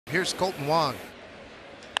Here's Kolten Wong.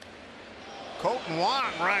 Kolten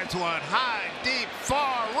Wong rides one high, deep,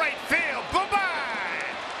 far right field. Bye-bye!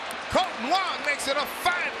 Kolten Wong makes it a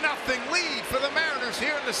 5-0 lead for the Mariners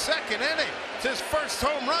here in the second inning. It's his first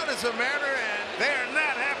home run as a Mariner, and they're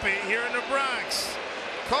not happy here in the Bronx.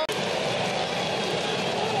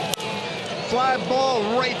 Fly ball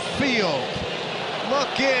right field.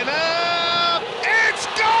 Looking up. It's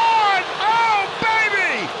gone! Oh,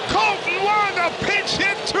 baby! Kolten Wong, a pinch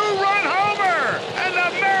hit 2-run homer. And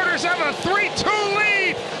the Mariners have a 3-2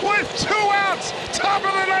 lead with 2 outs. Top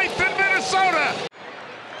of the ninth in Minnesota.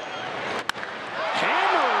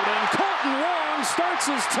 Hammered, and Kolten Wong starts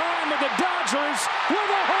his time with the Dodgers with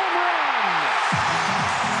a home run.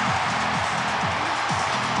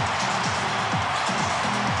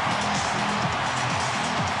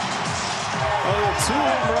 Oh, 2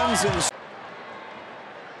 home runs in.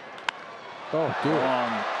 Oh, good.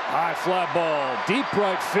 High fly ball, deep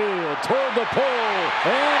right field, toward the pole,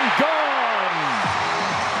 and gone.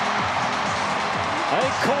 I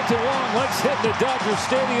think Kolten Wong likes hitting the Dodger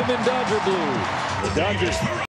Stadium in Dodger blue. The Dodgers.